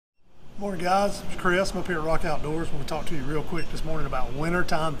Morning guys, it's Chris. I'm up here at Rock Outdoors. I want to talk to you real quick this morning about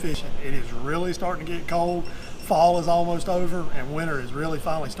wintertime fishing. It is really starting to get cold. Fall is almost over and winter is really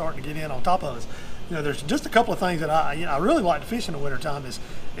finally starting to get in on top of us. You know, there's just a couple of things that I really like to fish in the wintertime.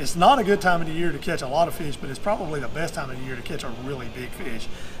 It's not a good time of the year to catch a lot of fish, but it's probably the best time of the year to catch a really big fish.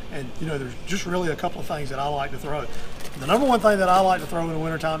 And you know, there's just really a couple of things that I like to throw. The number one thing that I like to throw in the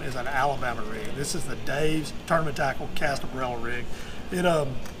wintertime is an Alabama rig. This is the Dave's Tournament Tackle Cast Umbrella rig. You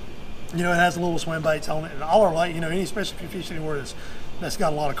know, it has little swim baits on it, and all our light, you know, especially if you fish anywhere that's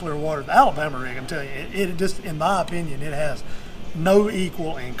got a lot of clear water. The Alabama rig, I'm telling you, it just, in my opinion, it has no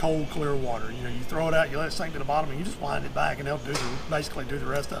equal in cold, clear water. You know, you throw it out, you let it sink to the bottom, and you just wind it back, and they'll basically do the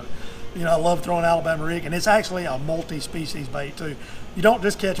rest of it. You know, I love throwing Alabama rig, and it's actually a multi-species bait too. You don't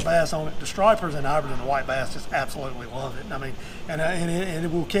just catch bass on it. The stripers and hybrids and the white bass just absolutely love it. I mean, and it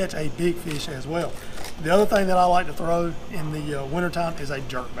will catch a big fish as well. The other thing that I like to throw in the wintertime is a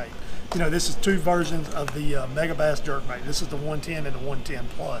jerkbait. You know, this is two versions of the Mega Bass jerkbait. This is the 110 and the 110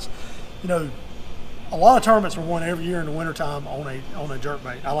 plus. You know, a lot of tournaments are won every year in the wintertime on a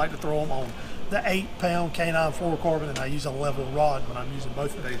jerkbait. I like to throw them on the 8-pound K9 fluorocarbon, and I use a level rod when I'm using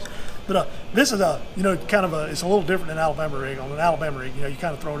both of these. But this is you know, it's a little different than Alabama rig. On an Alabama rig, you know, you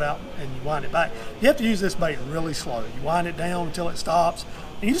kind of throw it out and you wind it back. You have to use this bait really slow. You wind it down until it stops,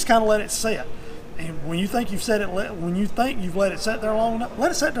 and you just kind of let it set. And when you think you've let it sit there long enough, let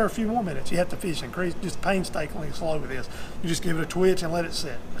it sit there a few more minutes. You have to fish just painstakingly slow with this. You just give it a twitch and let it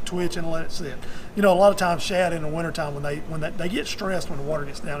sit, a twitch and let it sit. You know, a lot of times shad in the wintertime, when they get stressed when the water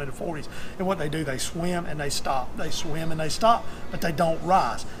gets down into the 40s, and what they do, they swim and they stop. They swim and they stop, but they don't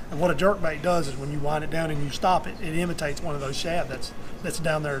rise. And what a jerkbait does is when you wind it down and you stop it, it imitates one of those shad that's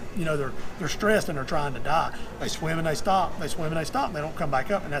down there. You know, they're stressed and they're trying to die. They swim and they stop. They swim and they stop. And they don't come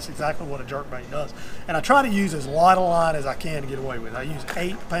back up, and that's exactly what a jerkbait does. And I try to use as light a line as I can to get away with. I use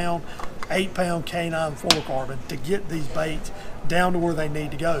 8-pound K9 fluorocarbon to get these baits down to where they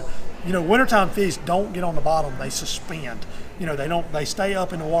need to go. You know, wintertime fish don't get on the bottom, they suspend. You know, they stay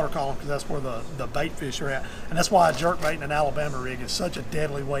up in the water column because that's where the bait fish are at. And that's why a jerkbait and an Alabama rig is such a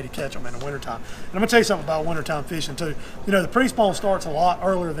deadly way to catch them in the wintertime. And I'm gonna tell you something about wintertime fishing too. You know, the pre-spawn starts a lot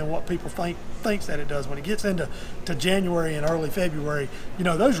earlier than what people thinks that it does. When it gets into January and early February, you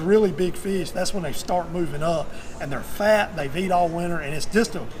know, those really big fish, that's when they start moving up, and they're fat, they've eat all winter, and it's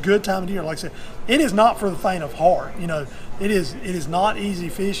just a good time of the year. Like I said, it is not for the faint of heart. You know, it is not easy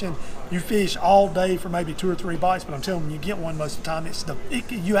fishing. You fish all day for maybe 2 or 3 bites, but I'm telling you, you get one most of the time.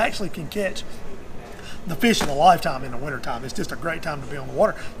 You actually can catch the fish of a lifetime in the wintertime. It's just a great time to be on the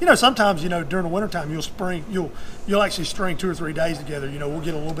water. You know, sometimes, you know, during the wintertime, you'll actually string 2 or 3 days together. You know, we'll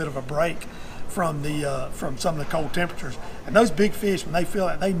get a little bit of a break from some of the cold temperatures, and those big fish, when they feel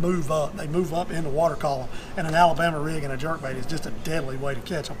that, they move up in the water column, and an Alabama rig and a jerkbait is just a deadly way to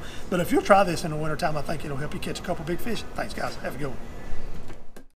catch them. But if you'll try this in the wintertime, I think it'll help you catch a couple big fish. Thanks guys, have a good one.